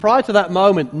Prior to that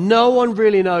moment, no one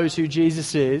really knows who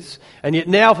Jesus is, and yet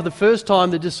now for the first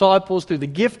time the disciples, through the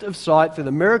gift of sight, through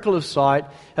the miracle of sight,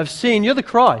 have seen you're the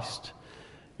Christ.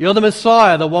 You're the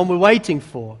Messiah, the one we're waiting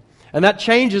for. And that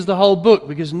changes the whole book,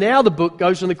 because now the book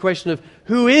goes from the question of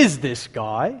who is this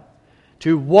guy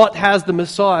to what has the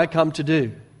Messiah come to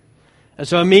do. And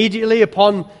so immediately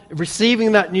upon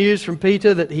receiving that news from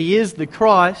Peter that he is the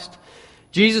Christ,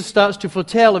 Jesus starts to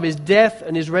foretell of his death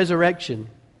and his resurrection.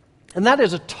 And that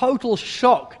is a total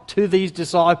shock to these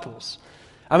disciples.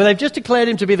 I mean, they've just declared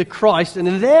him to be the Christ, and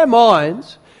in their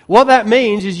minds, what that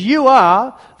means is you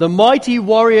are the mighty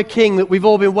warrior king that we've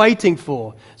all been waiting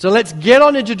for. So let's get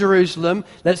on into Jerusalem,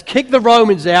 let's kick the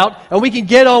Romans out, and we can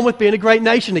get on with being a great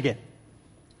nation again.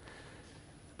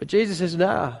 But Jesus says,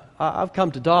 nah, I've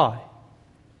come to die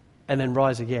and then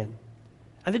rise again.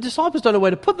 And the disciples don't know where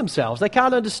to put themselves. They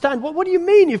can't understand. What do you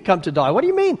mean you've come to die? What do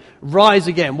you mean rise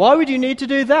again? Why would you need to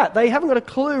do that? They haven't got a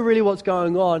clue really what's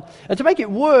going on. And to make it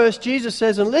worse, Jesus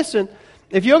says, and listen,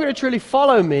 if you're going to truly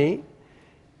follow me,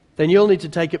 then you'll need to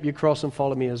take up your cross and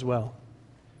follow me as well.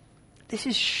 This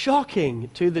is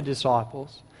shocking to the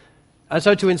disciples. And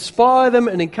so to inspire them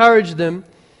and encourage them,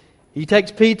 he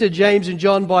takes Peter, James, and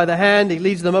John by the hand. He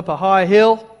leads them up a high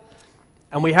hill.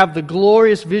 And we have the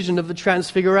glorious vision of the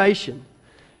transfiguration.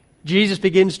 Jesus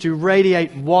begins to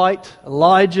radiate white.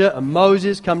 Elijah and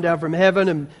Moses come down from heaven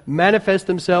and manifest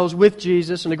themselves with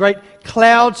Jesus. And a great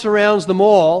cloud surrounds them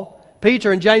all.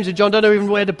 Peter and James and John don't know even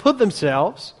where to put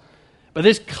themselves. But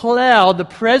this cloud, the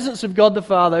presence of God the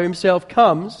Father himself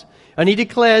comes. And he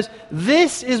declares,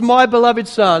 "This is my beloved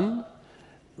Son.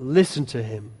 Listen to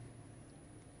him."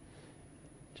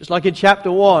 Just like in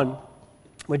chapter 1,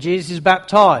 when Jesus is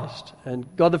baptized, and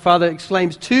God the Father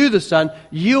exclaims to the Son,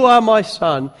 "You are my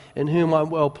Son, in whom I'm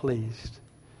well pleased."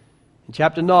 In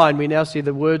chapter 9, we now see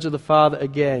the words of the Father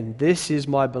again. "This is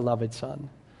my beloved Son.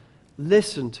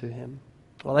 Listen to him."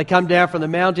 Well, they come down from the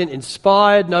mountain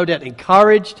inspired, no doubt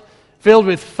encouraged, filled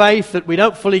with faith that we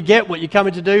don't fully get what you're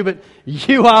coming to do, but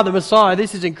you are the Messiah.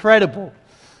 This is incredible.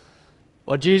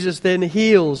 Well, Jesus then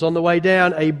heals on the way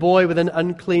down a boy with an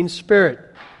unclean spirit.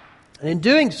 And in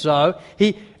doing so,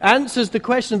 he answers the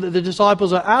question that the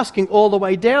disciples are asking all the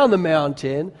way down the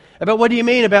mountain about what do you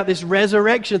mean about this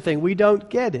resurrection thing? We don't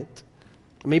get it.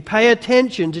 I mean, pay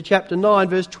attention to chapter 9,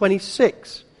 verse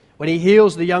 26, when he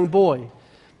heals the young boy.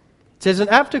 It says, "And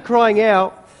after crying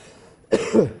out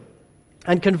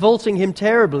and convulsing him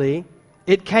terribly,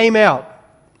 it came out,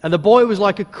 and the boy was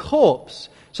like a corpse,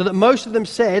 so that most of them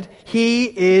said, 'He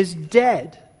is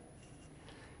dead.'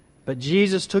 But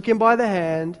Jesus took him by the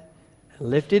hand,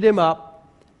 lifted him up,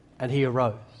 and he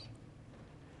arose."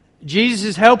 Jesus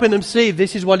is helping them see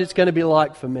this is what it's going to be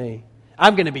like for me.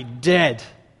 I'm going to be dead.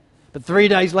 But 3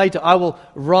 days later, I will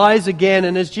rise again.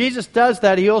 And as Jesus does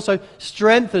that, he also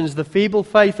strengthens the feeble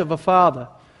faith of a father,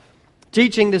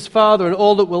 teaching this father and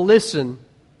all that will listen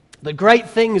that great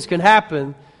things can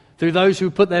happen through those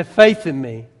who put their faith in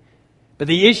me. But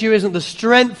the issue isn't the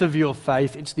strength of your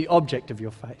faith, it's the object of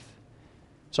your faith.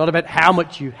 It's not about how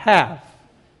much you have.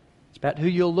 It's about who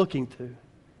you're looking to.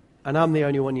 And I'm the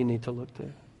only one you need to look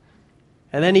to.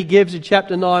 And then he gives in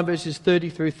chapter 9, verses 30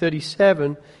 through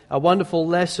 37, a wonderful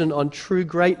lesson on true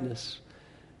greatness,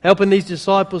 helping these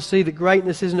disciples see that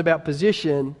greatness isn't about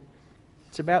position,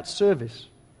 it's about service.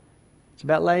 It's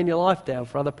about laying your life down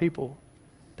for other people.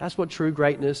 That's what true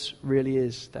greatness really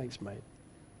is. Thanks, mate.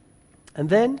 And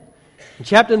then, in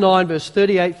chapter 9, verse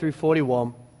 38 through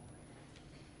 41,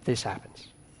 this happens.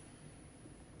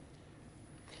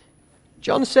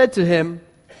 John said to him,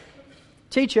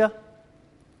 "Teacher,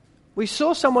 we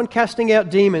saw someone casting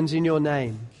out demons in your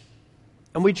name,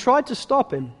 and we tried to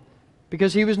stop him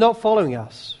because he was not following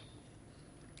us."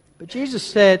 But Jesus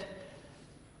said,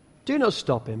 "Do not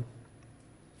stop him,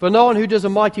 for no one who does a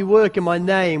mighty work in my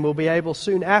name will be able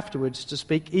soon afterwards to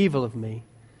speak evil of me.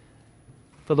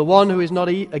 For the one who is not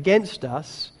against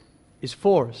us is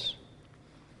for us.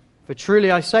 For truly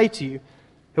I say to you,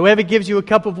 whoever gives you a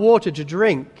cup of water to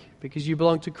drink because you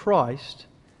belong to Christ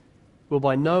will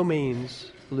by no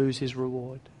means lose his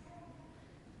reward."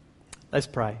 Let's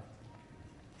pray.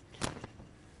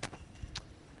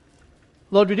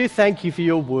 Lord, we do thank you for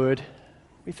your word.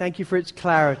 We thank you for its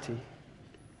clarity.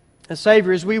 And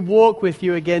Saviour, as we walk with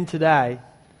you again today,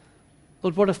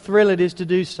 Lord, what a thrill it is to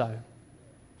do so.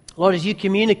 Lord, as you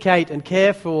communicate and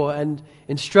care for and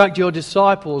instruct your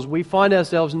disciples, we find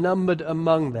ourselves numbered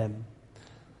among them.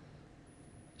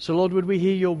 So Lord, would we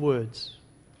hear your words?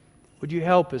 Would you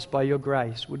help us by your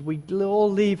grace? Would we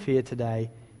all leave here today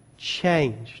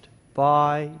changed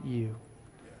by you?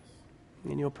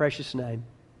 In your precious name,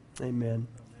 amen.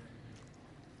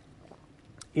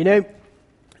 You know,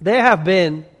 There have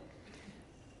been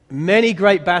many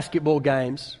great basketball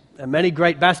games and many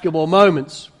great basketball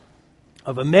moments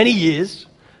over many years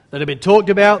that have been talked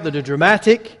about, that are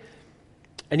dramatic,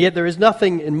 and yet there is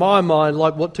nothing in my mind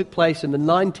like what took place in the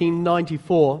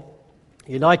 1994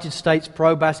 United States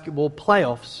Pro Basketball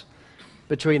Playoffs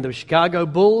between the Chicago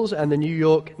Bulls and the New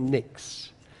York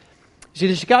Knicks. You see,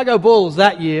 the Chicago Bulls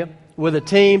that year were the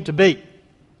team to beat.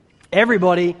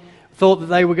 Everybody thought that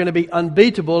they were going to be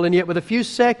unbeatable, and yet with a few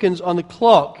seconds on the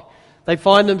clock, they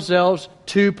find themselves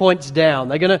 2 points down.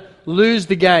 They're going to lose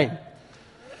the game.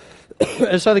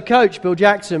 And so the coach, Bill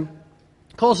Jackson,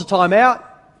 calls a timeout,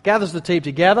 gathers the team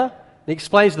together, and he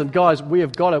explains to them, guys,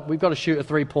 we've got to shoot a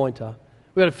three-pointer.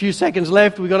 We've got a few seconds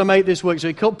left, we've got to make this work. So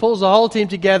he pulls the whole team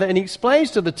together and he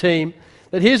explains to the team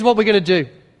that here's what we're going to do.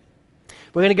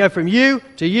 We're going to go from you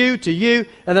to you to you,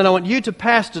 and then I want you to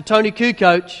pass to Tony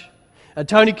Kukoc, and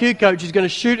Tony Kukoc is going to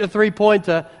shoot a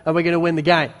three-pointer, and we're going to win the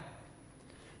game.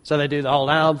 So they do the whole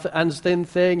hands thin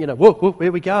thing, whoop, whoop,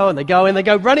 here we go, and they go in, they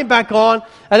go running back on,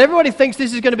 and everybody thinks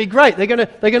this is going to be great. They're going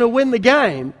to win the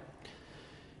game.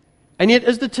 And yet,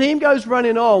 as the team goes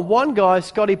running on, one guy,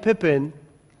 Scottie Pippen,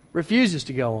 refuses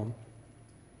to go on.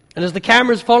 And as the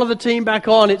cameras follow the team back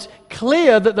on, it's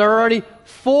clear that there are already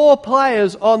 4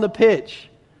 players on the pitch.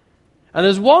 And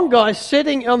there's one guy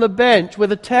sitting on the bench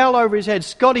with a towel over his head,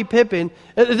 Scottie Pippen,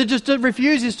 that just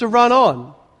refuses to run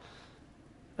on.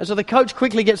 And so the coach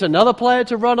quickly gets another player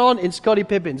to run on in Scottie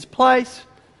Pippen's place.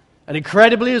 And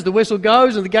incredibly, as the whistle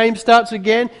goes and the game starts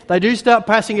again, they do start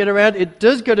passing it around. It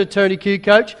does go to Tony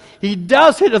Kukoc. He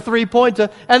does hit a three-pointer,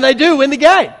 and they do win the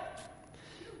game.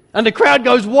 And the crowd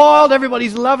goes wild.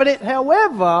 Everybody's loving it.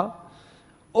 However,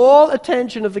 all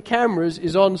attention of the cameras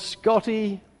is on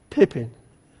Scottie Pippen.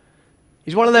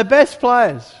 He's one of their best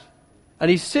players. And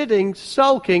he's sitting,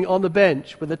 sulking on the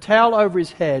bench with a towel over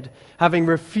his head, having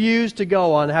refused to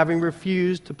go on, having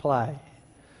refused to play.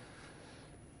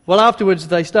 Well, afterwards,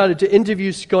 they started to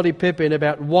interview Scottie Pippen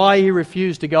about why he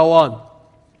refused to go on,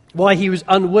 why he was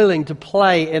unwilling to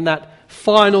play in that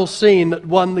final scene that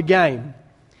won the game.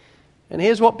 And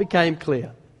here's what became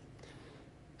clear.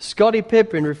 Scottie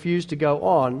Pippen refused to go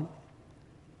on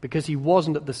because he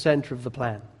wasn't at the center of the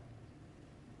plan.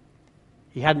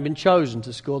 He hadn't been chosen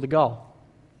to score the goal.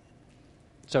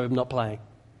 So I'm not playing.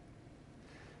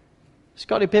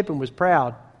 Scottie Pippen was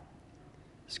proud.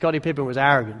 Scottie Pippen was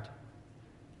arrogant.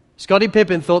 Scottie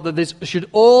Pippen thought that this should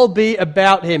all be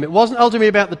about him. It wasn't ultimately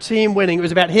about the team winning. It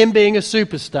was about him being a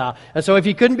superstar. And so if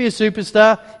he couldn't be a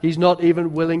superstar, he's not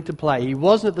even willing to play. He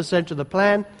wasn't at the center of the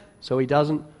plan, so he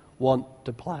doesn't want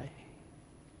to play.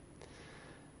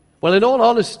 Well, in all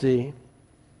honesty,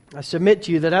 I submit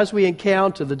to you that as we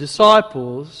encounter the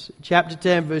disciples, chapter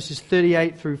 10, verses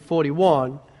 38 through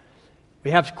 41,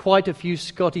 we have quite a few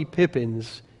Scottie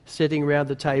Pippins sitting around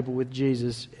the table with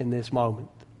Jesus in this moment.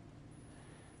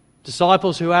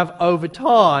 Disciples who have over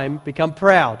time become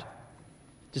proud.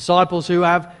 Disciples who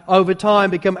have over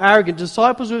time become arrogant.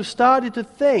 Disciples who have started to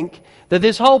think that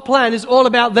this whole plan is all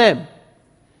about them.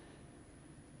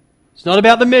 It's not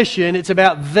about the mission, it's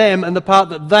about them and the part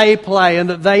that they play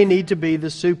and that they need to be the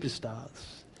superstars.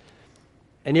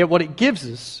 And yet what it gives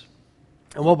us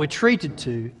and what we're treated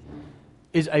to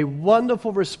is a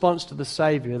wonderful response to the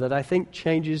Savior that I think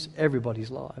changes everybody's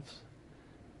lives.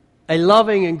 A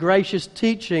loving and gracious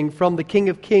teaching from the King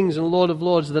of Kings and Lord of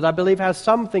Lords that I believe has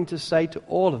something to say to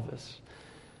all of us.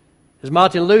 As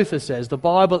Martin Luther says, the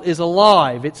Bible is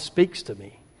alive, it speaks to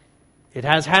me. It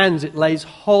has hands, it lays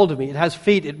hold of me. It has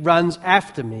feet, it runs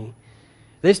after me.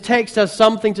 This text has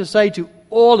something to say to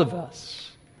all of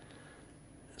us.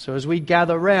 So as we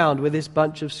gather round with this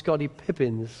bunch of Scottie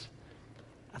Pippins,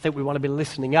 I think we want to be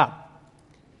listening up,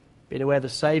 being aware the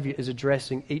Savior is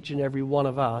addressing each and every one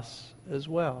of us as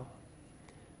well.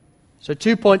 So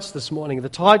 2 points this morning. The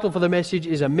title for the message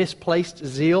is A Misplaced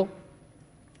Zeal.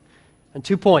 And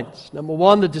 2 points. Number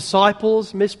 1, the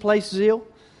disciples' misplaced zeal,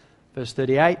 verse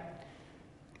 38.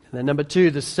 And then number 2,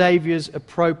 the Saviour's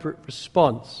appropriate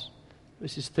response,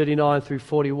 verses 39 through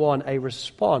 41, a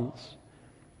response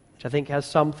which I think has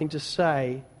something to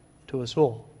say to us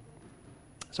all.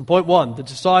 So point 1, the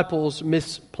disciples'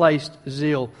 misplaced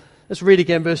zeal. Let's read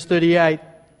again verse 38.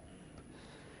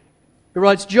 He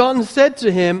writes, John said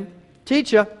to him,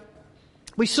 Teacher,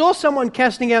 we saw someone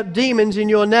casting out demons in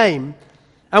your name,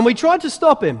 and we tried to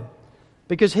stop him,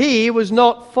 because he was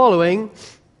not following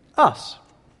us.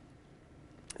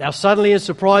 Now suddenly and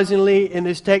surprisingly in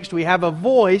this text we have a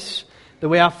voice that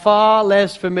we are far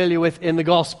less familiar with in the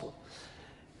gospel.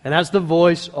 And that's the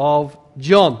voice of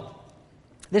John.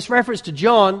 This reference to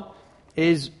John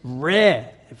is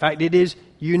rare. In fact, it is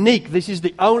unique. This is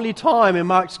the only time in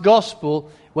Mark's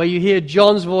gospel where you hear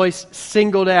John's voice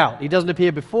singled out. He doesn't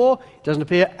appear before, he doesn't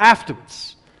appear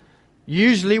afterwards.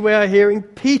 Usually we are hearing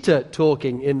Peter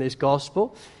talking in this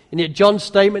gospel, and yet John's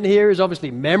statement here is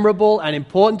obviously memorable and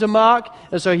important to Mark,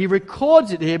 and so he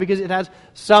records it here because it has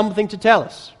something to tell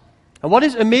us. And what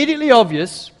is immediately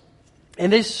obvious in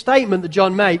this statement that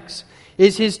John makes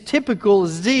is his typical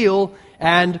zeal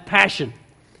and passion.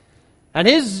 And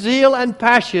his zeal and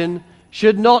passion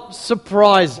should not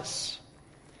surprise us.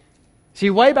 See,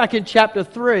 way back in chapter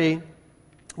 3,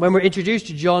 when we're introduced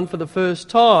to John for the first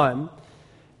time,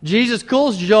 Jesus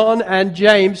calls John and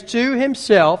James to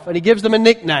himself, and he gives them a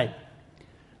nickname,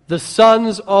 the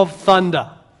Sons of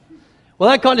Thunder. Well,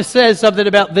 that kind of says something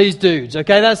about these dudes,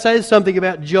 okay? That says something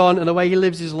about John and the way he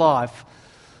lives his life.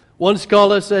 One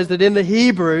scholar says that in the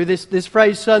Hebrew, this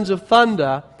phrase, Sons of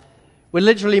Thunder, would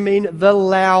literally mean the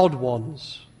loud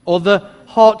ones, or the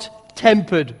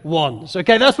hot-tempered ones,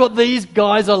 okay? That's what these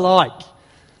guys are like.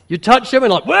 You touch them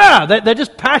and like, wow, they're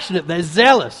just passionate, they're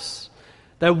zealous.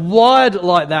 They're wired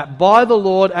like that by the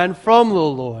Lord and from the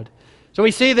Lord. So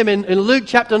we see them in Luke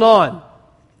chapter 9,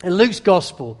 in Luke's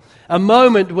gospel, a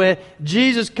moment where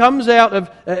Jesus comes out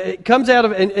of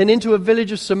and into a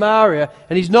village of Samaria,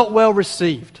 and he's not well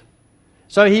received.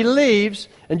 So he leaves,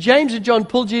 and James and John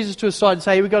pull Jesus to a side and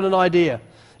say, hey, we've got an idea.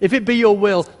 If it be your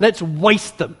will, let's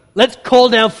waste them. Let's call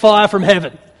down fire from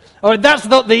heaven. All right, that's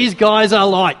what these guys are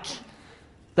like.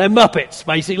 They're Muppets,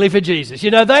 basically, for Jesus. You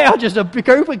know, they are just a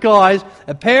group of guys,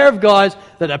 a pair of guys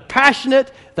that are passionate,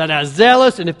 that are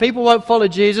zealous, and if people won't follow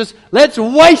Jesus, let's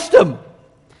waste them.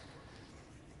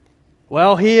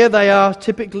 Well, here they are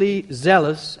typically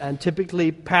zealous and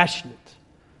typically passionate.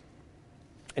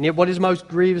 And yet what is most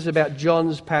grievous about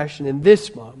John's passion in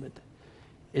this moment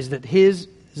is that his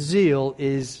zeal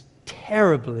is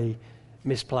terribly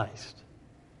misplaced.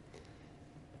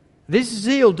 This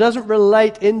zeal doesn't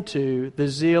relate into the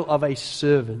zeal of a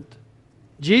servant.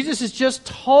 Jesus has just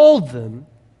told them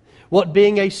what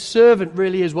being a servant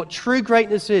really is, what true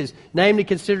greatness is, namely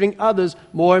considering others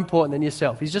more important than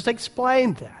yourself. He's just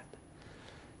explained that.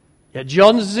 Yet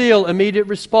John's zeal, immediate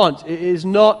response, is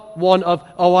not one of,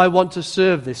 oh, I want to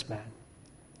serve this man.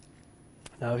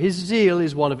 No, his zeal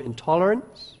is one of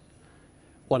intolerance,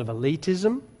 one of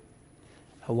elitism,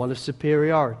 and one of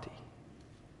superiority.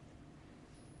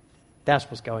 That's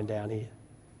what's going down here.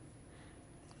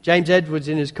 James Edwards,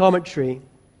 in his commentary,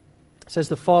 says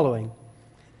the following.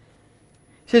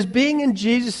 He says, being in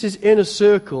Jesus' inner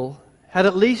circle had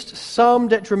at least some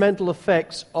detrimental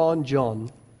effects on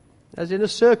John, as inner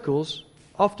circles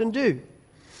often do.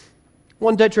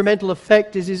 One detrimental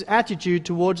effect is his attitude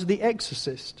towards the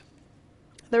exorcist.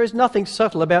 There is nothing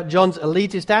subtle about John's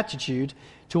elitist attitude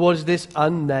towards this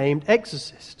unnamed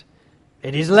exorcist.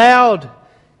 It is loud,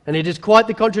 and it is quite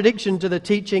the contradiction to the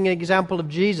teaching and example of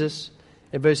Jesus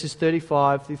in verses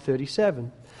 35 through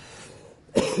 37,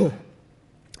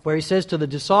 where he says to the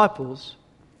disciples,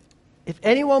 if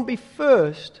anyone be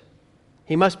first,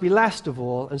 he must be last of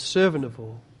all and servant of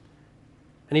all.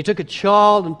 And he took a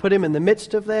child and put him in the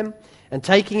midst of them, and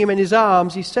taking him in his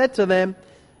arms, he said to them,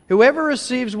 whoever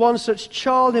receives one such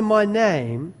child in my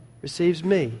name receives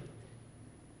me.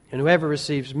 And whoever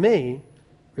receives me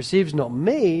receives not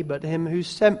me, but him who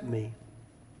sent me.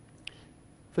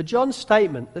 For John's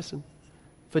statement, listen,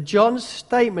 for John's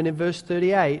statement in verse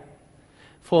 38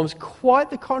 forms quite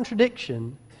the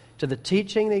contradiction to the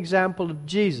teaching and example of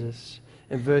Jesus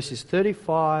in verses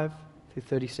 35 through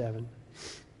 37.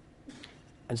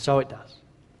 And so it does.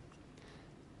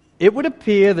 It would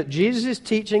appear that Jesus'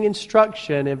 teaching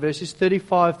instruction in verses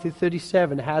 35 through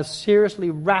 37 has seriously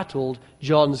rattled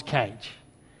John's cage.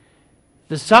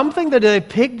 There's something that they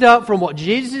picked up from what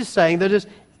Jesus is saying that has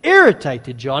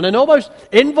irritated John, and almost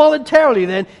involuntarily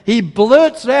then he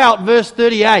blurts out verse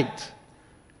 38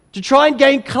 to try and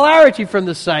gain clarity from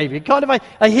the Savior. Kind of,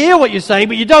 I hear what you're saying,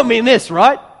 but you don't mean this,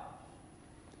 right?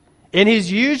 In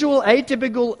his usual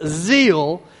atypical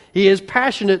zeal, he is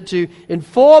passionate to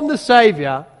inform the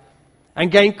Savior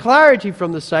and gain clarity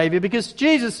from the Savior because,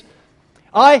 Jesus,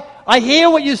 I hear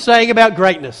what you're saying about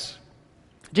greatness.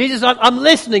 Jesus, I'm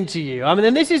listening to you. I mean,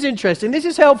 and this is interesting. This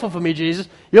is helpful for me, Jesus.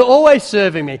 You're always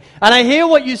serving me. And I hear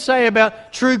what you say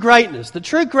about true greatness. The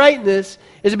true greatness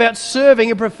is about serving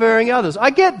and preferring others. I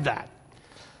get that.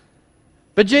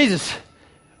 But Jesus,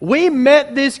 we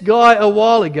met this guy a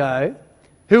while ago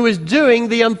who was doing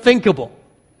the unthinkable.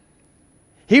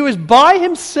 He was by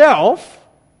himself,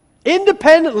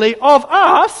 independently of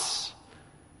us,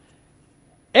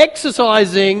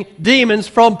 exorcising demons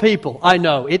from people. I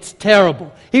know, it's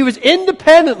terrible. He was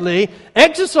independently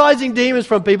exorcising demons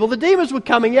from people. The demons were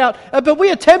coming out, but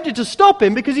we attempted to stop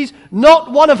him because he's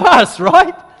not one of us,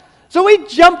 right? So he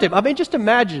jumped him. I mean, just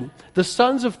imagine the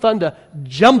sons of thunder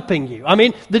jumping you. I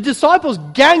mean, the disciples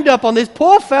ganged up on this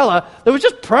poor fella that was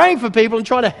just praying for people and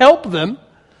trying to help them.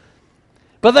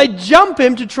 But they jump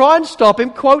him to try and stop him.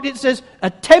 Quote, it says,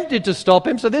 attempted to stop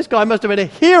him. So this guy must have been a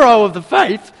hero of the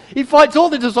faith. He fights all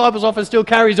the disciples off and still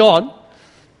carries on.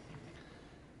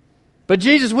 But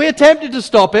Jesus, we attempted to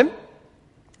stop him.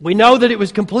 We know that it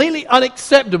was completely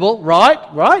unacceptable,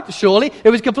 right? Surely. It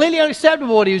was completely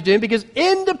unacceptable what he was doing because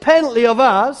independently of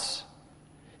us,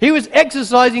 he was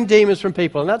exorcising demons from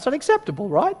people. And that's unacceptable,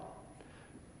 right?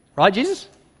 Right, Jesus?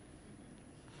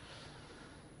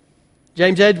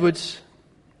 James Edwards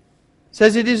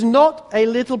says, it is not a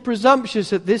little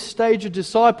presumptuous at this stage of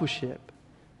discipleship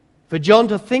for John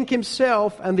to think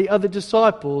himself and the other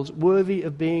disciples worthy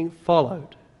of being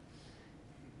followed.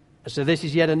 And so this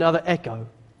is yet another echo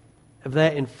of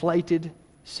their inflated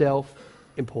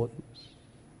self-importance.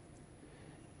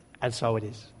 And so it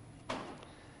is.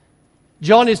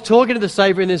 John is talking to the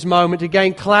Saviour in this moment to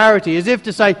gain clarity, as if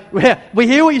to say, well, we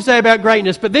hear what you say about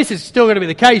greatness, but this is still going to be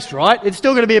the case, right? It's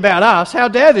still going to be about us. How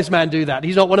dare this man do that?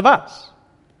 He's not one of us.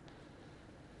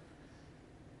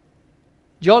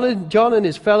 John and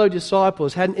his fellow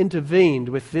disciples hadn't intervened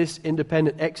with this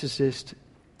independent exorcist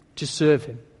to serve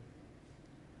him.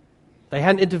 They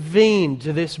hadn't intervened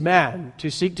to this man to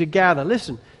seek to gather.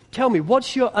 Listen, tell me,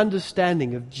 what's your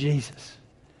understanding of Jesus?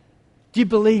 Do you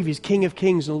believe he's King of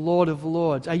Kings and Lord of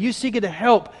Lords? Are you seeking to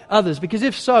help others? Because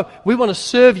if so, we want to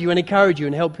serve you and encourage you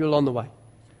and help you along the way.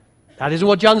 That isn't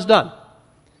what John's done.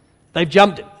 They've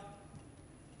jumped him.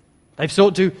 They've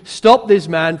sought to stop this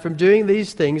man from doing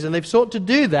these things, and they've sought to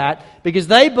do that because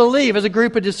they believe as a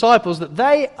group of disciples that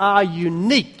they are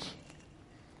unique.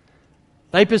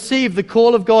 They perceive the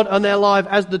call of God on their life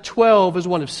as the 12 as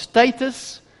one of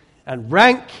status and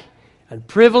rank and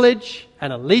privilege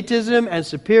and elitism and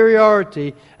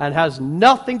superiority, and has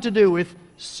nothing to do with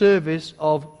service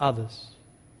of others.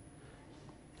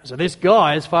 So this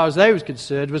guy, as far as they was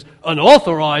concerned, was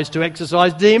unauthorized to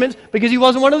exorcise demons because he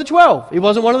wasn't one of the 12. He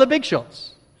wasn't one of the big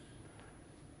shots.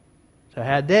 So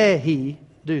how dare he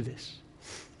do this?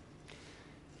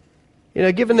 You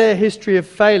know, given their history of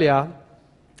failure,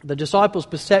 the disciples'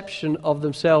 perception of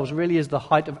themselves really is the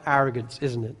height of arrogance,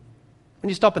 isn't it? When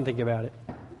you stop and think about it.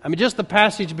 I mean, just the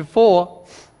passage before,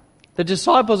 the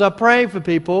disciples are praying for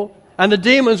people and the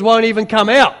demons won't even come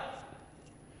out.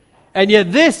 And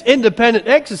yet this independent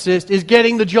exorcist is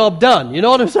getting the job done. You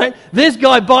know what I'm saying? This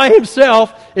guy by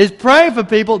himself is praying for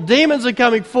people, demons are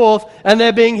coming forth, and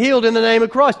they're being healed in the name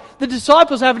of Christ. The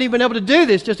disciples haven't even been able to do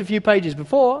this just a few pages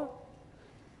before.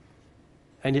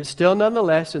 And yet still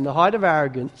nonetheless, in the height of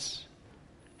arrogance,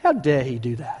 how dare he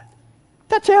do that?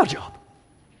 That's our job.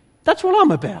 That's what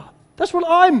I'm about. That's what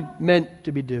I'm meant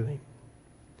to be doing.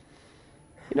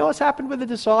 You know what's happened with the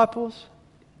disciples?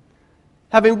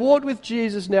 Having walked with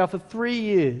Jesus now for 3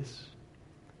 years,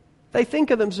 they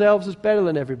think of themselves as better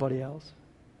than everybody else,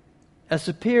 as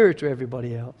superior to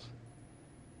everybody else,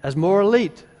 as more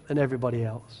elite than everybody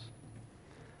else.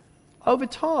 Over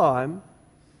time,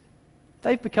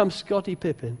 they've become Scottie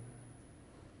Pippen.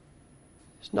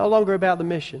 It's no longer about the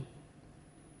mission.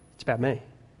 It's about me.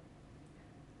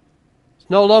 It's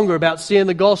no longer about seeing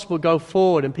the gospel go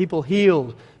forward and people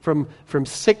healed from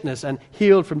sickness and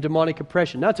healed from demonic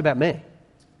oppression. No, it's about me.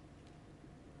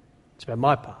 It's about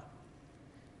my part.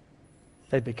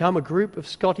 They've become a group of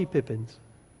Scottie Pippins.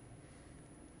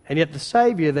 And yet the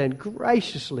Saviour then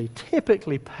graciously,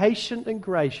 typically patient and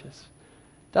gracious,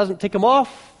 doesn't tick them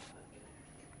off.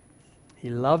 He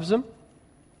loves them,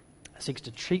 seeks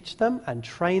to teach them and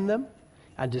train them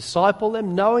and disciple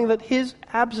them, knowing that his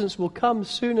absence will come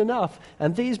soon enough,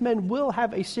 and these men will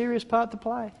have a serious part to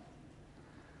play.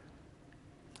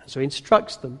 So he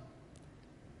instructs them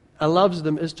and loves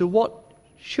them as to what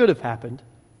should have happened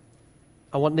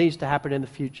and what needs to happen in the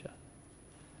future.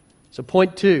 So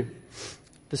point 2,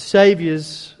 the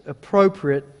Saviour's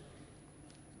appropriate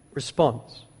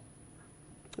response.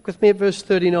 Look with me at verse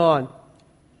 39.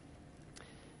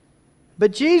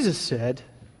 But Jesus said,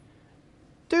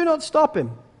 do not stop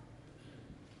him,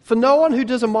 for no one who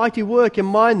does a mighty work in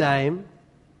my name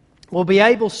will be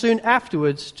able soon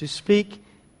afterwards to speak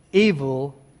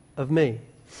evil of me.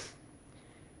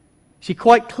 See,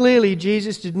 quite clearly,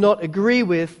 Jesus did not agree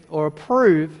with or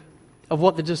approve of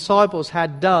what the disciples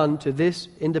had done to this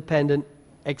independent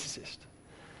exorcist.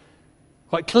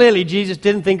 Quite clearly, Jesus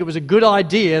didn't think it was a good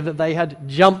idea that they had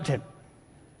jumped him.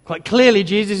 Quite clearly,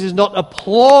 Jesus is not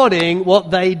applauding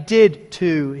what they did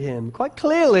to him. Quite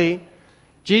clearly,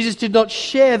 Jesus did not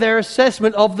share their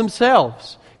assessment of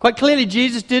themselves. Quite clearly,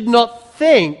 Jesus did not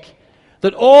think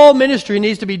that all ministry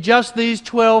needs to be just these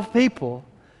 12 people.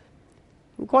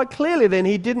 And quite clearly then,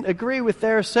 he didn't agree with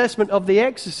their assessment of the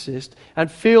exorcist and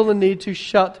feel the need to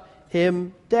shut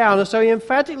him down. And so he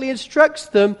emphatically instructs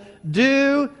them,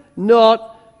 do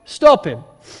not stop him.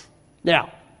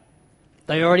 Now,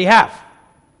 they already have,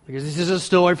 because this is a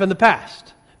story from the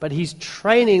past. But he's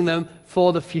training them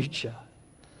for the future.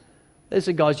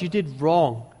 Listen, guys, you did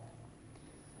wrong.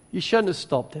 You shouldn't have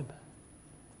stopped him.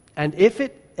 And if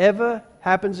it ever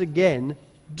happens again,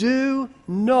 do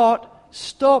not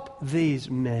stop these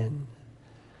men.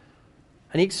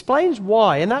 And he explains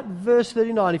why. In that verse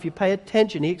 39, if you pay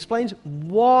attention, he explains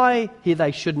why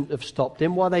they shouldn't have stopped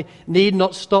him, why they need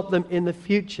not stop them in the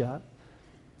future.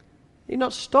 He did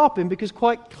not stop him because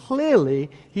quite clearly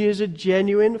he is a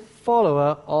genuine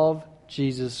follower of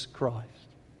Jesus Christ.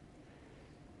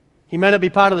 He may not be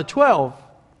part of the 12,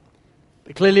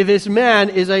 but clearly this man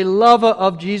is a lover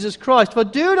of Jesus Christ. For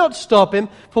do not stop him,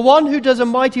 for one who does a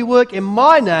mighty work in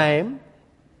my name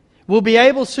will be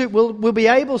able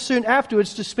soon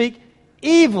afterwards to speak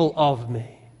evil of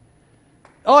me.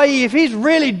 I.e., if he's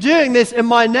really doing this in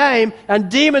my name and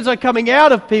demons are coming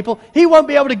out of people, he won't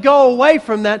be able to go away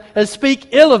from that and speak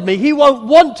ill of me. He won't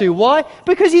want to. Why?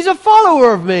 Because he's a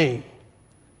follower of me.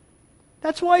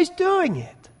 That's why he's doing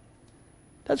it.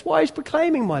 That's why he's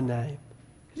proclaiming my name.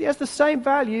 Because he has the same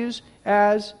values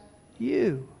as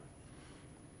you.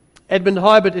 Edmund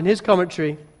Hibert, in his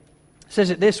commentary, says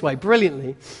it this way,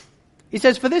 brilliantly. He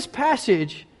says, for this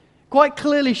passage quite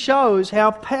clearly shows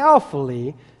how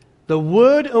powerfully the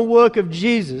word and work of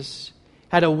Jesus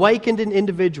had awakened in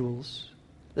individuals,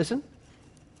 listen,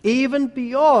 even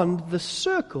beyond the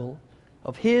circle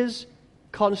of his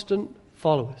constant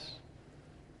followers.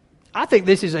 I think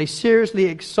this is a seriously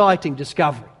exciting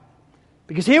discovery.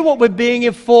 Because here what we're being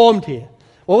informed here.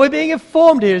 What we're being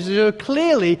informed here is that there are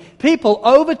clearly people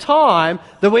over time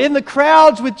that were in the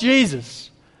crowds with Jesus,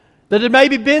 that had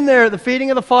maybe been there at the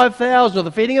feeding of the 5,000 or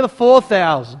the feeding of the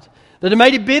 4,000, that had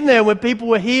maybe been there when people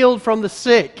were healed from the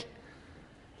sick,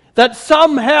 that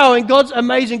somehow in God's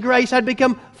amazing grace had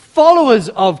become followers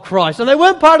of Christ. And they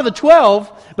weren't part of the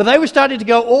 12, but they were starting to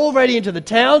go already into the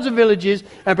towns and villages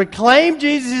and proclaim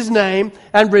Jesus' name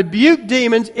and rebuke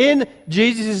demons in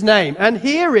Jesus' name. And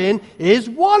herein is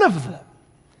one of them.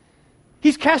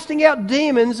 He's casting out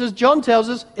demons, as John tells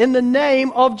us, in the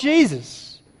name of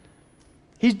Jesus.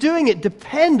 He's doing it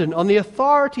dependent on the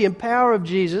authority and power of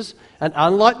Jesus, and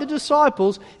unlike the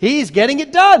disciples, he's getting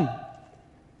it done.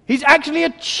 He's actually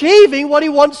achieving what he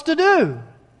wants to do.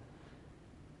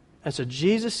 And so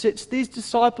Jesus sits these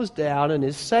disciples down and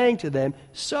is saying to them,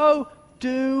 so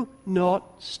do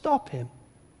not stop him.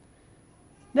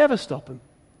 Never stop him.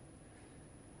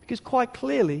 Because quite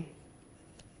clearly,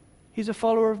 he's a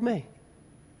follower of me.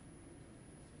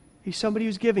 He's somebody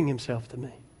who's giving himself to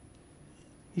me.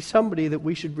 He's somebody that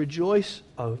we should rejoice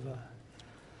over.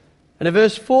 And in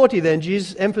verse 40 then,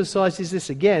 Jesus emphasizes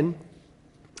this again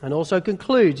and also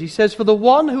concludes. He says, for the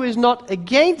one who is not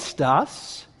against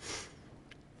us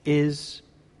is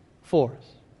for us.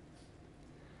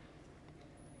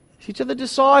 See, to the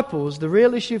disciples, the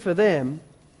real issue for them,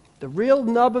 the real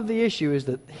nub of the issue is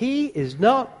that he is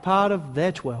not part of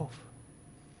their 12.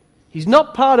 He's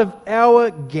not part of our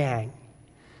gang.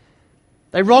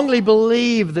 They wrongly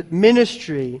believe that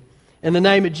ministry in the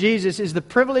name of Jesus is the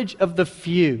privilege of the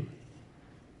few.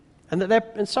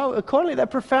 And so accordingly they're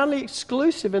profoundly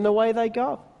exclusive in the way they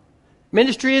go.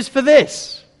 Ministry is for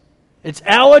this. It's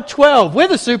our 12. We're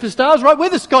the superstars, right? We're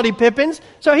the Scottie Pippins,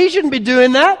 so he shouldn't be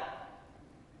doing that.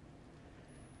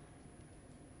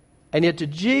 And yet to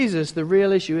Jesus, the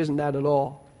real issue isn't that at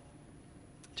all.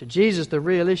 To Jesus, the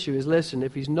real issue is, listen,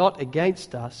 if he's not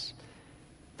against us,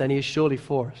 then he is surely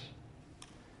for us.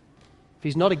 If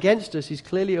he's not against us, he's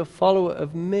clearly a follower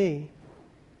of me.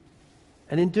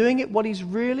 And in doing it, what he's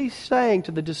really saying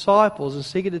to the disciples and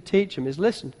seeking to teach them is,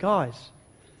 listen, guys,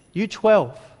 you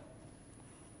 12,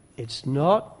 it's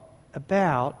not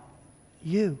about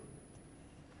you.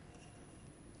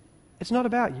 It's not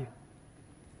about you.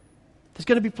 There's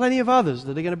going to be plenty of others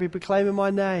that are going to be proclaiming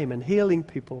my name and healing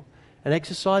people and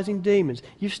exorcising demons.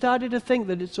 You've started to think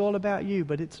that it's all about you,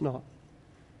 but it's not.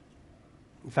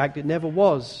 In fact, it never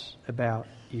was about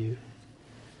you.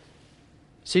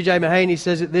 C.J. Mahaney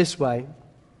says it this way,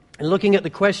 and looking at the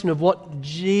question of what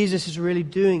Jesus is really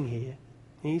doing here,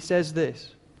 he says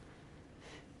this.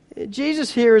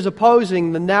 Jesus here is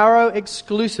opposing the narrow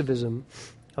exclusivism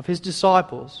of his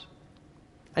disciples,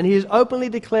 and he is openly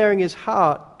declaring his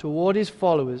heart toward his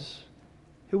followers,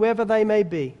 whoever they may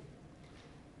be.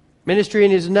 Ministry in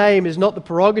his name is not the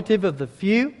prerogative of the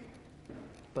few,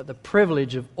 but the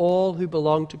privilege of all who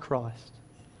belong to Christ.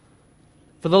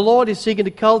 For the Lord is seeking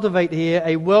to cultivate here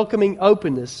a welcoming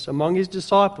openness among his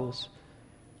disciples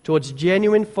towards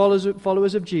genuine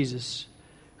followers of Jesus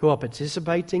who are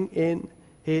participating in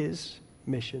his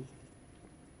mission.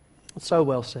 That's so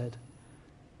well said.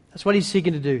 That's what he's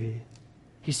seeking to do here.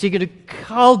 He's seeking to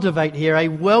cultivate here a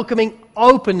welcoming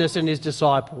openness in his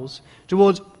disciples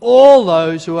towards all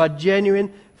those who are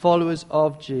genuine followers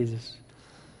of Jesus.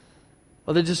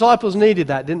 Well, the disciples needed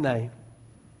that, didn't they?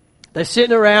 They're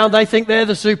sitting around, they think they're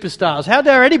the superstars. How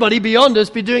dare anybody beyond us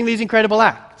be doing these incredible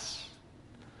acts?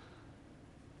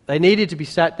 They needed to be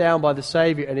sat down by the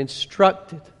Savior and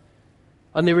instructed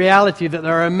on the reality that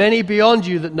there are many beyond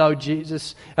you that know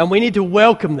Jesus, and we need to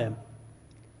welcome them.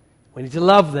 We need to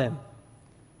love them.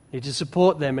 We need to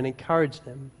support them and encourage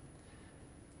them.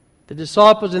 The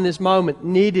disciples in this moment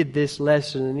needed this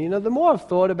lesson. And the more I've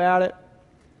thought about it,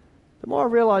 the more I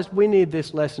realized we need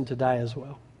this lesson today as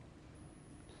well.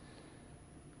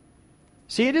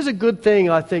 See, it is a good thing,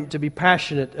 I think, to be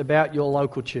passionate about your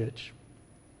local church.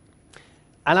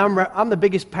 And I'm the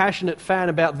biggest passionate fan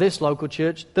about this local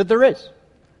church that there is.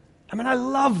 I mean, I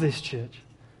love this church.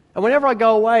 And whenever I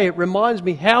go away, it reminds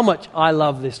me how much I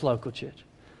love this local church.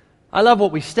 I love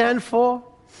what we stand for.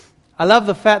 I love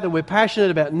the fact that we're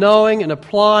passionate about knowing and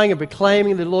applying and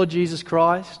proclaiming the Lord Jesus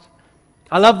Christ.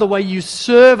 I love the way you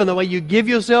serve and the way you give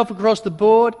yourself across the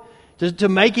board to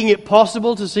making it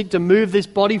possible to seek to move this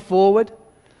body forward.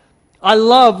 I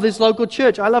love this local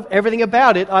church. I love everything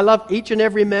about it. I love each and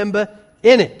every member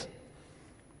in it.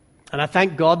 And I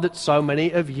thank God that so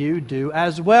many of you do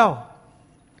as well.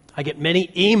 I get many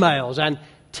emails and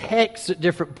texts at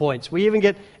different points. We even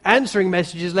get answering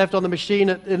messages left on the machine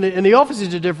in the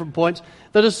offices at different points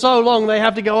that are so long they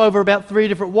have to go over about 3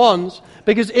 different ones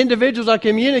because individuals are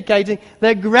communicating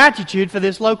their gratitude for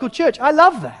this local church. I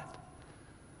love that.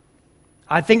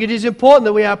 I think it is important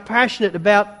that we are passionate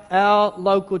about our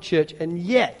local church, and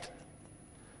yet,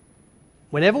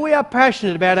 whenever we are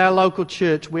passionate about our local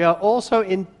church, we are also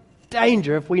in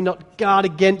danger if we not guard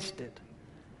against it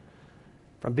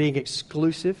from being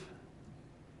exclusive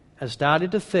and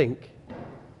started to think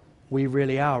we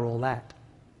really are all that.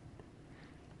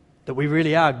 That we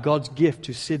really are God's gift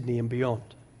to Sydney and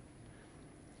beyond.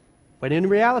 When in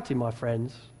reality, my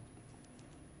friends,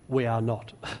 we are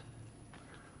not.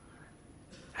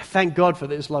 I thank God for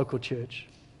this local church.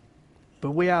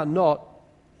 But we are not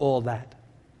all that.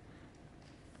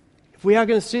 If we are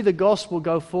going to see the gospel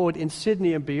go forward in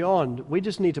Sydney and beyond, we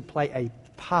just need to play a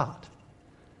part.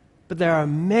 But there are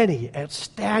many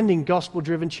outstanding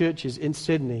gospel-driven churches in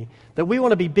Sydney that we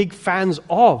want to be big fans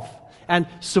of and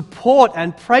support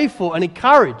and pray for and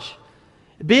encourage.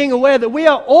 Being aware that we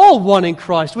are all one in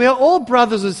Christ. We are all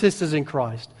brothers and sisters in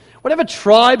Christ. Whatever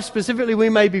tribe specifically we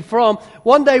may be from,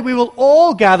 one day we will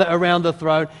all gather around the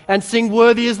throne and sing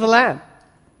 "Worthy is the Lamb."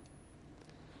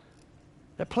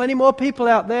 There are plenty more people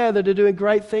out there that are doing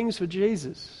great things for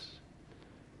Jesus.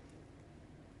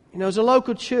 As a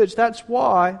local church, that's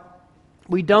why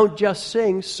we don't just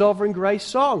sing Sovereign Grace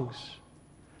songs.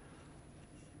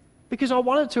 Because I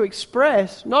wanted to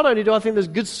express, not only do I think there's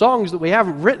good songs that we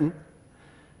haven't written,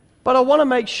 but I want to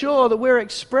make sure that we're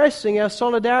expressing our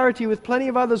solidarity with plenty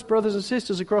of others, brothers and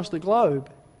sisters across the globe.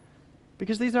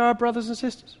 Because these are our brothers and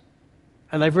sisters.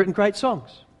 And they've written great songs.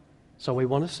 So we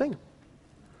want to sing them.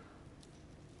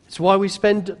 It's why we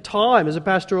spend time as a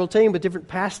pastoral team with different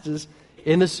pastors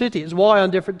in the city. It's why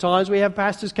on different times we have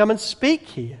pastors come and speak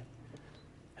here.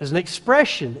 As an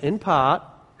expression, in part,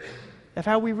 of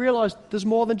how we realize there's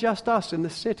more than just us in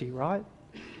this city, right?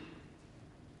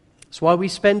 It's why we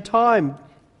spend time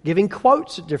giving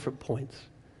quotes at different points.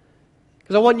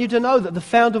 Because I want you to know that the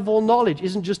fount of all knowledge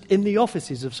isn't just in the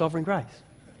offices of Sovereign Grace.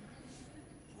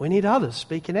 We need others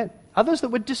speaking in. Others that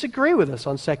would disagree with us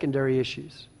on secondary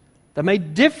issues. They may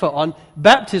differ on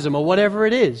baptism or whatever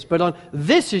it is. But on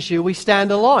this issue, we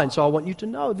stand aligned. So I want you to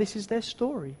know this is their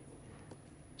story.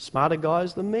 Smarter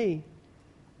guys than me.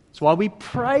 That's why we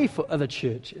pray for other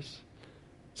churches.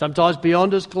 Sometimes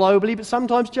beyond us globally, but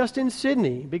sometimes just in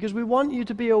Sydney. Because we want you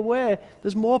to be aware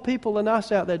there's more people than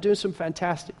us out there doing some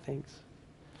fantastic things.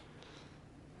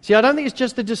 See, I don't think it's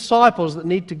just the disciples that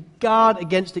need to guard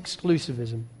against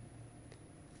exclusivism.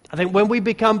 I think when we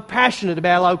become passionate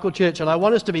about our local church, and I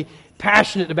want us to be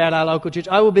passionate about our local church,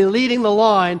 I will be leading the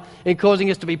line in causing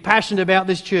us to be passionate about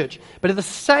this church. But at the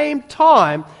same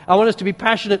time, I want us to be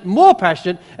passionate, more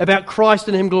passionate, about Christ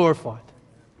and Him glorified.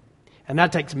 And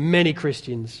that takes many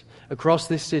Christians across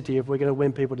this city if we're going to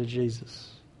win people to Jesus.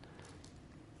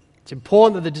 It's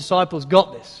important that the disciples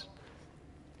got this.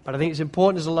 But I think it's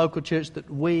important as a local church that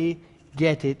we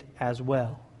get it as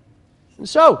well. And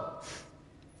so,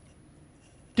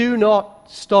 do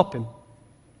not stop Him.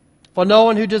 For no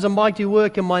one who does a mighty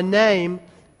work in my name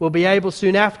will be able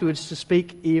soon afterwards to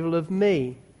speak evil of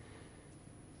me.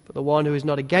 But the one who is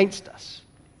not against us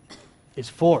is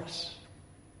for us.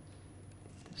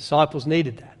 The disciples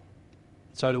needed that.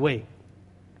 So do we.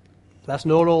 That's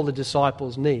not all the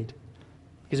disciples need.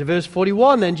 Because in verse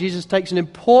 41 then, Jesus takes an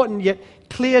important yet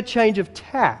clear change of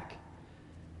tack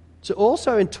to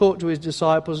also talk to his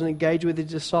disciples and engage with his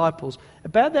disciples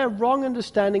about their wrong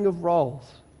understanding of roles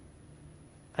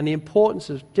and the importance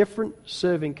of different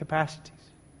serving capacities.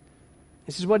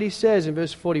 This is what he says in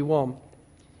verse 41.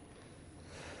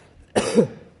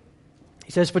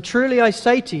 He says, "For truly I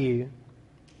say to you,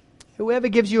 whoever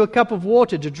gives you a cup of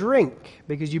water to drink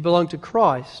because you belong to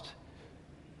Christ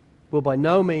will by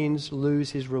no means lose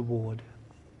his reward."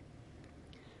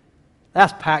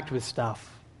 That's packed with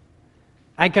stuff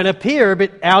and can appear a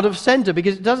bit out of center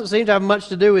because it doesn't seem to have much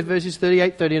to do with verses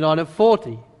 38, 39, and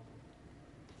 40.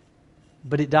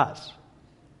 But it does.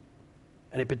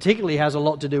 And it particularly has a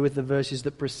lot to do with the verses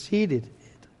that preceded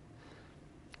it.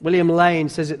 William Lane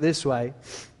says it this way.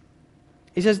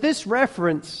 He says, this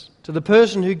reference to the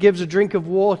person who gives a drink of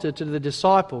water to the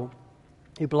disciple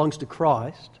who belongs to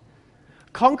Christ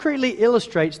concretely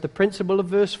illustrates the principle of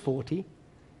verse 40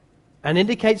 and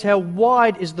indicates how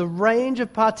wide is the range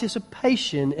of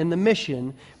participation in the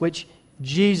mission which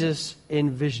Jesus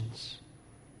envisions.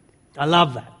 I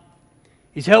love that.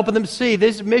 He's helping them see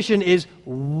this mission is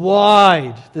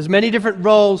wide. There's many different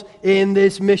roles in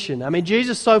this mission. I mean,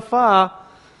 Jesus so far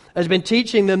has been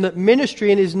teaching them that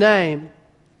ministry in his name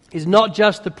is not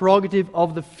just the prerogative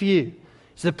of the few.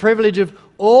 It's the privilege of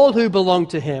all who belong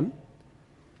to him.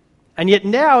 And yet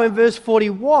now in verse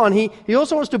 41, he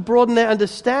also wants to broaden their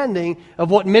understanding of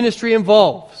what ministry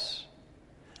involves.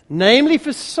 Namely,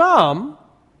 for some,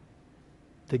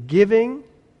 the giving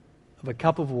of a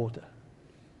cup of water.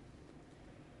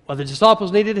 Well, the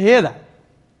disciples needed to hear that.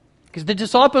 Because the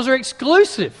disciples are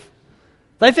exclusive.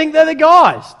 They think they're the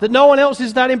guys, that no one else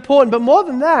is that important. But more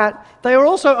than that, they are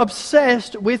also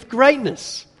obsessed with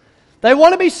greatness. They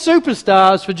want to be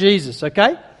superstars for Jesus,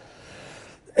 okay?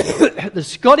 The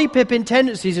Scottie Pippen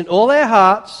tendencies in all their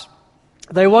hearts,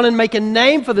 they want to make a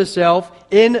name for themselves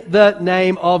in the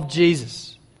name of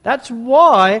Jesus. That's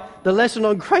why the lesson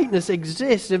on greatness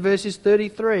exists in verses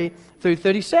 33 through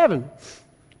 37.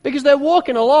 Because they're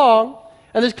walking along,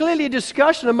 and there's clearly a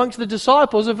discussion amongst the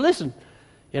disciples of, listen,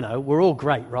 we're all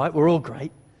great, right? We're all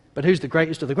great. But who's the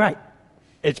greatest of the great?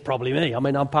 It's probably me. I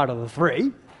mean, I'm part of the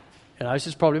three. It's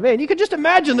just probably me. And you can just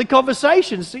imagine the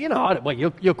conversations.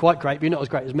 You're quite great, but you're not as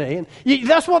great as me. And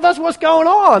that's what's going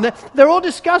on. They're all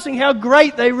discussing how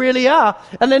great they really are.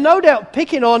 And they're no doubt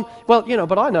picking on, but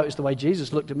I noticed the way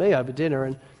Jesus looked at me over dinner,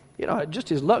 and just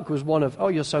his look was one of, oh,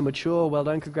 you're so mature, well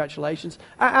done, congratulations.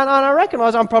 And I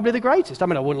recognize I'm probably the greatest. I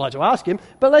mean, I wouldn't like to ask him,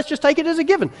 but let's just take it as a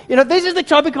given. This is the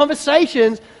type of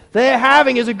conversations they're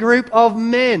having as a group of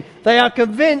men. They are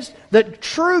convinced that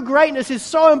true greatness is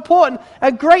so important,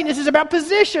 and greatness is about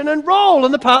position and role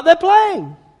and the part they're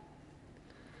playing.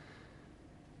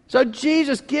 So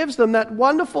Jesus gives them that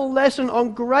wonderful lesson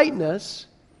on greatness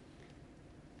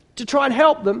to try and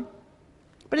help them.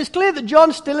 But it's clear that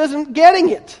John still isn't getting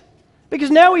it. Because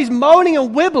now he's moaning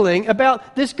and wibbling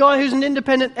about this guy who's an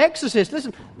independent exorcist.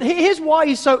 Listen, here's why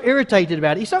he's so irritated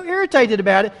about it. He's so irritated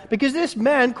about it because this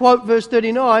man, quote verse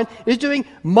 39, is doing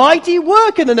mighty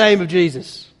work in the name of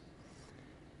Jesus.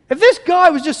 If this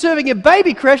guy was just serving a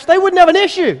baby creche, they wouldn't have an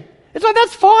issue. It's like,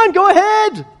 that's fine, go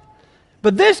ahead.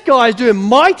 But this guy is doing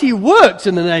mighty works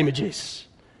in the name of Jesus.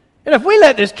 And if we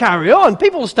let this carry on,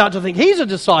 people will start to think he's a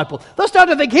disciple. They'll start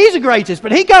to think he's the greatest,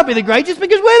 but he can't be the greatest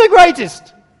because we're the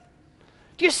greatest.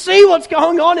 Do you see what's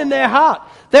going on in their heart?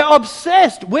 They're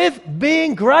obsessed with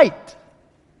being great.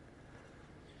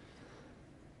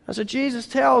 And so Jesus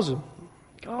tells them,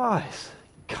 guys,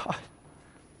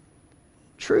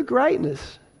 true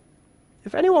greatness,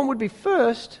 if anyone would be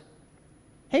first,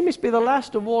 he must be the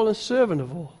last of all and servant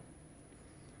of all.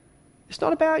 It's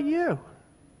not about you.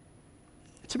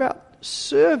 It's about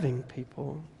serving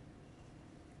people.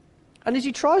 And as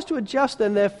he tries to adjust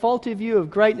then their faulty view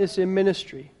of greatness in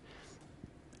ministry,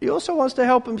 he also wants to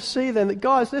help them see then that,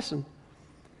 guys, listen,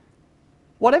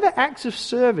 whatever acts of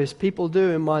service people do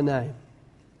in my name,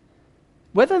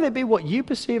 whether they be what you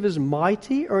perceive as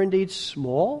mighty or indeed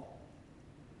small,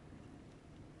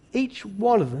 each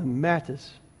one of them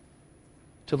matters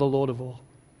to the Lord of all.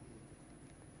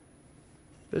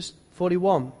 Verse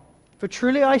 41, for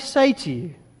truly I say to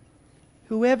you,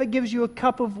 whoever gives you a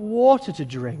cup of water to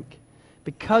drink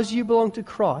because you belong to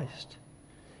Christ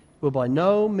will by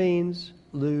no means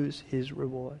lose his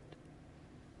reward.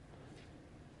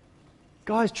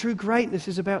 Guys, true greatness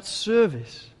is about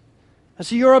service. And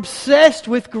so you're obsessed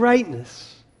with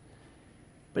greatness.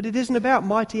 But it isn't about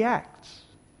mighty acts.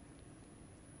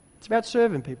 It's about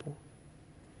serving people.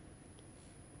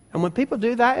 And when people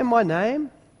do that in my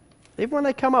name, even when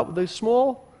they come up with a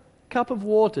small cup of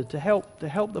water to help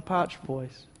the parched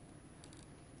voice,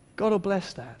 God will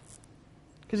bless that.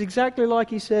 Because exactly like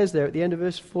he says there at the end of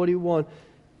verse 41,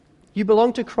 you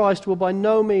belong to Christ will by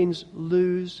no means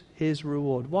lose his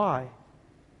reward. Why?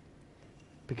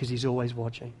 Because he's always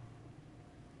watching.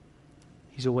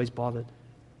 He's always bothered.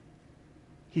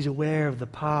 He's aware of the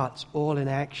parts all in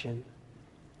action.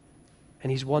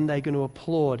 And he's one day going to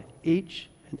applaud each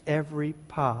and every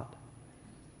part.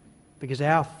 Because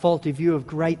our faulty view of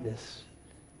greatness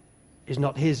is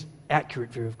not his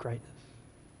accurate view of greatness.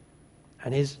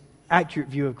 And his accurate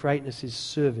view of greatness is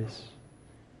service.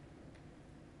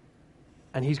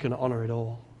 And he's going to honor it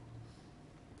all.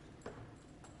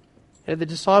 And the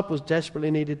disciples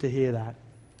desperately needed to hear that.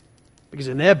 Because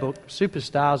in their book,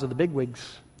 superstars are the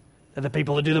bigwigs. They're the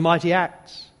people that do the mighty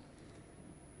acts.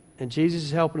 And Jesus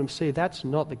is helping them see that's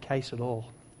not the case at all.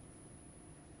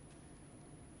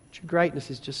 True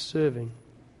greatness is just serving.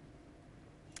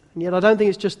 And yet I don't think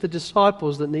it's just the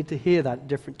disciples that need to hear that at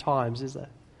different times, is there?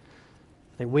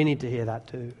 I think we need to hear that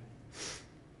too.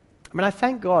 I mean, I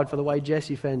thank God for the way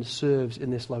Jesse Fenn serves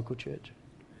in this local church.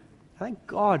 I thank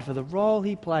God for the role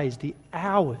he plays, the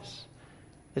hours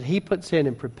that he puts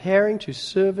in preparing to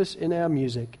service in our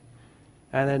music,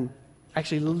 and then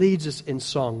actually leads us in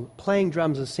song, playing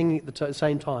drums and singing at the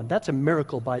same time. That's a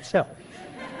miracle by itself.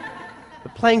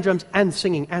 But playing drums and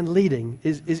singing and leading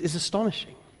is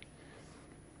astonishing.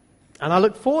 And I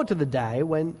look forward to the day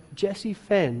when Jesse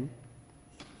Fenn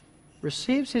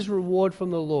receives his reward from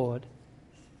the Lord,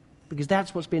 because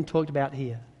that's what's being talked about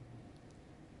here.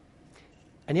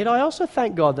 And yet I also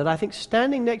thank God that I think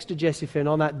standing next to Jesse Fenn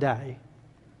on that day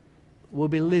will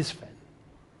be Liz Fenn.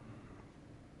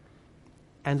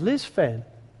 And Liz Fenn,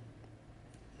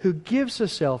 who gives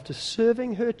herself to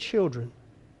serving her children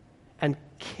and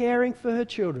caring for her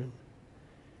children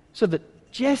so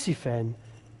that Jesse Fenn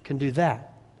can do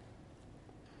that.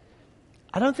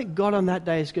 I don't think God on that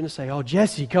day is going to say, oh,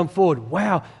 Jesse, come forward.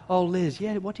 Wow. Oh, Liz,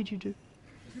 yeah, what did you do?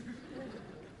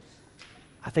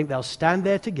 I think they'll stand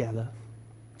there together,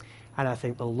 and I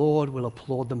think the Lord will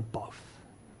applaud them both.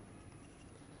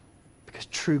 Because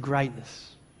true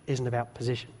greatness isn't about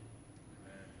position.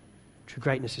 True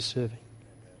greatness is serving.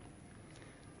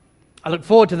 I look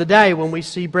forward to the day when we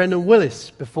see Brendan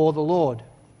Willis before the Lord.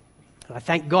 And I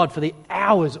thank God for the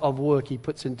hours of work he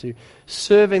puts into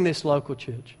serving this local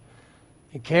church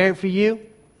and caring for you,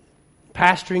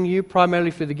 pastoring you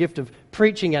primarily through the gift of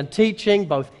preaching and teaching,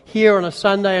 both here on a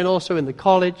Sunday and also in the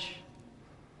college.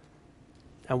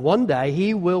 And one day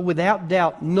he will, without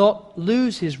doubt, not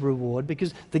lose his reward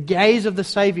because the gaze of the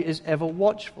Savior is ever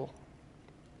watchful.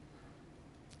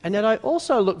 And then I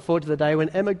also look forward to the day when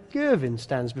Emma Gervin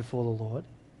stands before the Lord,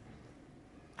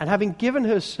 and having given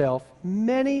herself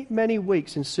many, many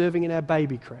weeks in serving in our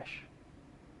baby creche,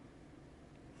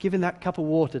 giving that cup of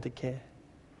water to care.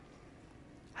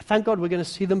 I thank God we're going to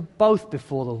see them both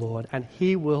before the Lord, and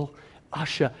he will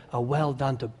usher a well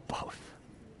done to both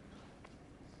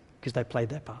because they played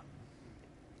their part.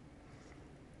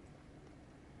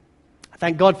 I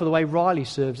thank God for the way Riley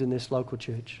serves in this local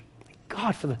church.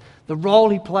 God for the role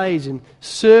he plays in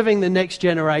serving the next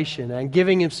generation and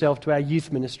giving himself to our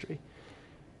youth ministry.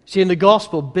 Seeing the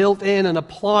gospel built in and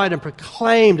applied and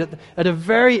proclaimed at a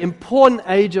very important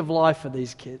age of life for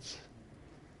these kids.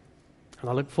 And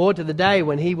I look forward to the day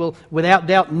when he will, without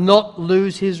doubt, not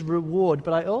lose his reward.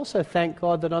 But I also thank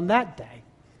God that on that day,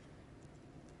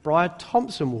 Briar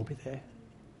Thompson will be there.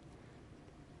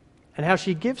 And how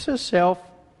she gives herself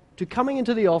to coming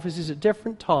into the offices at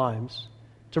different times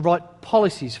to write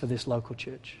policies for this local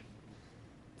church.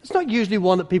 It's not usually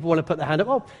one that people want to put their hand up.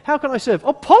 Oh, how can I serve?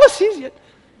 Oh, policies!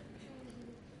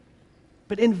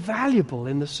 But invaluable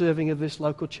in the serving of this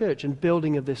local church and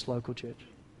building of this local church.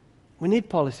 We need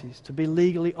policies to be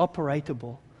legally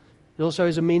operatable. It also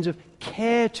is a means of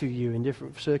care to you in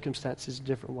different circumstances, in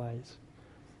different ways.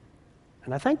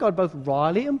 And I thank God both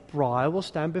Riley and Briar will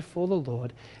stand before the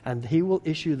Lord and he will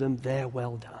issue them their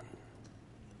well done.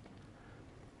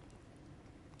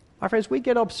 My friends, we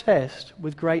get obsessed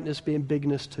with greatness being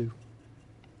bigness too.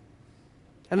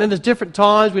 And then there's different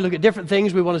times, we look at different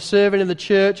things we want to serve in the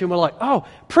church, and we're like, oh,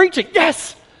 preaching,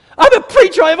 yes! I'm a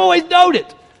preacher, I've always known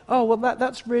it! Oh, well,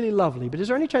 that's really lovely, but is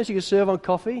there any chance you could serve on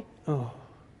coffee? Oh,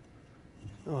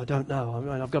 I don't know. I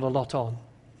mean, I've got a lot on.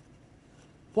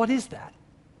 What is that?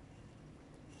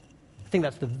 I think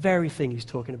that's the very thing he's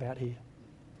talking about here.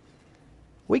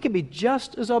 We can be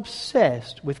just as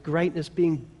obsessed with greatness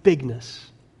being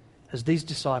bigness as these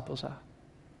disciples are.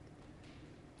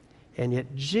 And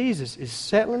yet Jesus is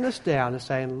settling us down and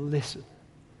saying, listen,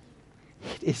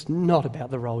 it's not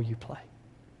about the role you play.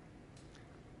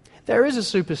 There is a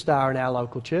superstar in our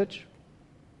local church.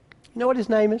 You know what his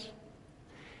name is?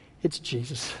 It's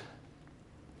Jesus.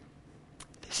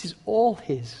 This is all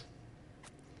his.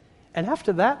 And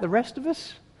after that, the rest of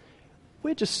us,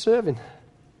 we're just serving.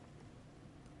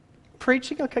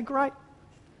 Preaching, okay, great.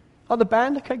 Oh, the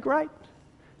band, okay, great.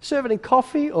 Serving in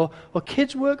coffee or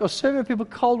kids' work or serving people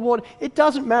cold water. It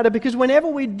doesn't matter, because whenever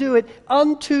we do it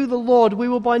unto the Lord, we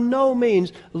will by no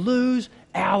means lose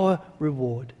our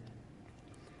reward.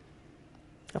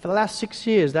 Now, for the last 6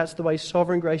 years, that's the way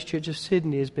Sovereign Grace Church of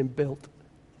Sydney has been built.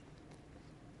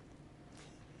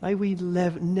 May we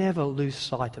never lose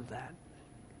sight of that.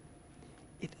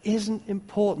 It isn't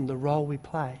important the role we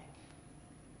play.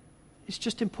 It's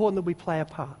just important that we play a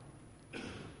part.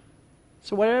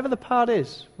 So whatever the part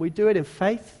is, we do it in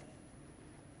faith.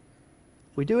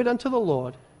 We do it unto the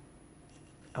Lord.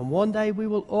 And one day we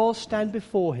will all stand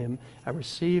before Him and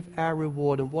receive our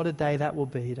reward. And what a day that will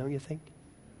be, don't you think?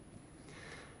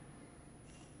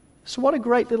 So what a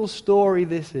great little story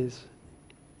this is.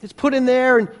 It's put in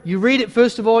there and you read it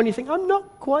first of all and you think, I'm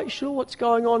not quite sure what's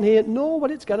going on here, nor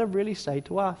what it's going to really say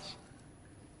to us.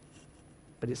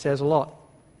 But it says a lot.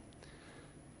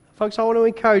 Folks, I want to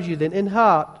encourage you then, in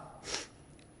heart,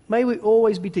 may we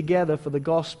always be together for the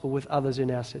gospel with others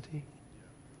in our city.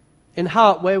 In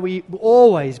heart, where we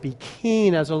always be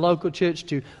keen as a local church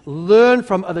to learn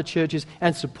from other churches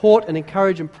and support and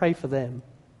encourage and pray for them.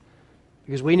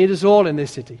 Because we need us all in this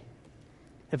city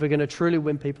if we're going to truly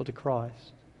win people to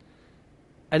Christ.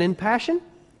 And in passion,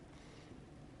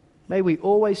 may we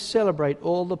always celebrate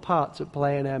all the parts at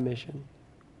play in our mission.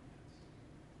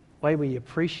 May we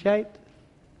appreciate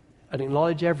and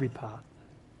acknowledge every part.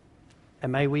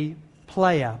 And may we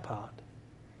play our part.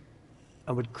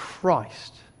 And would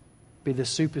Christ be the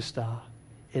superstar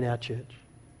in our church.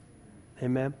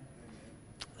 Amen?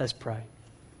 Let's pray.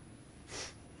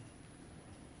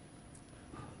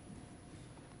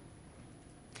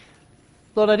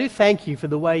 Lord, I do thank you for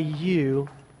the way you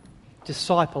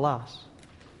disciple us.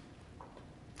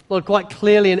 Lord, quite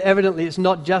clearly and evidently, it's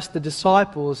not just the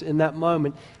disciples in that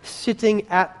moment sitting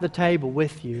at the table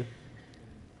with you.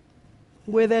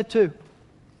 We're there too.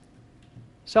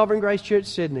 Sovereign Grace Church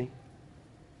Sydney,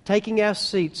 taking our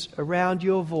seats around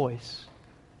your voice,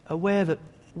 aware that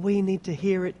we need to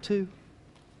hear it too.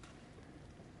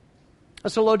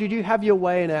 And so, Lord, would you have your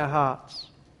way in our hearts?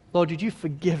 Lord, would you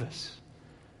forgive us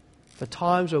for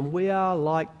times when we are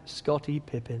like Scottie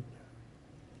Pippen?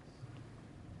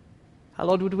 And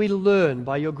Lord, would we learn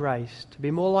by your grace to be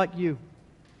more like you,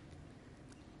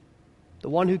 the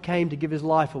one who came to give his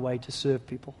life away to serve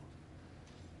people.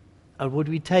 And would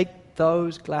we take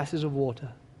those glasses of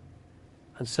water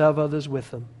and serve others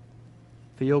with them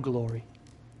for your glory.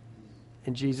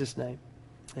 In Jesus' name,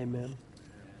 amen.